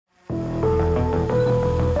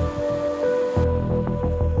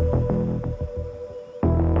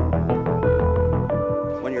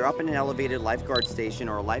in an elevated lifeguard station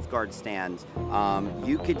or a lifeguard stand,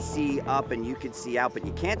 you could see up and you could see out, but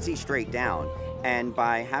you can't see straight down. And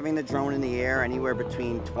by having the drone in the air anywhere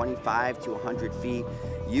between 25 to 100 feet,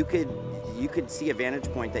 you could see a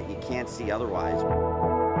vantage point that you can't see otherwise.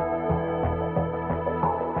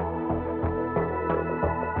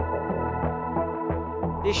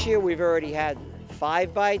 This year we've already had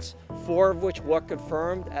 5 bites, 4 of which were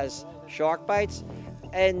confirmed as shark bites.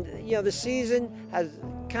 And you know, the season has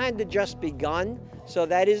kind of just begun, so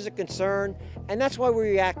that is a concern. And that's why we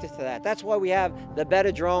reacted to that. That's why we have the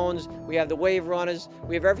better drones, we have the wave runners,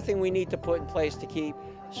 we have everything we need to put in place to keep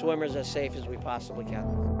swimmers as safe as we possibly can.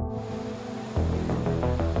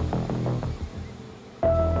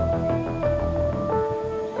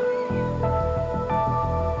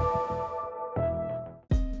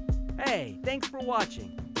 Hey, thanks for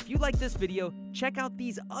watching. If you like this video, check out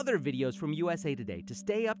these other videos from USA Today to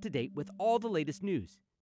stay up to date with all the latest news.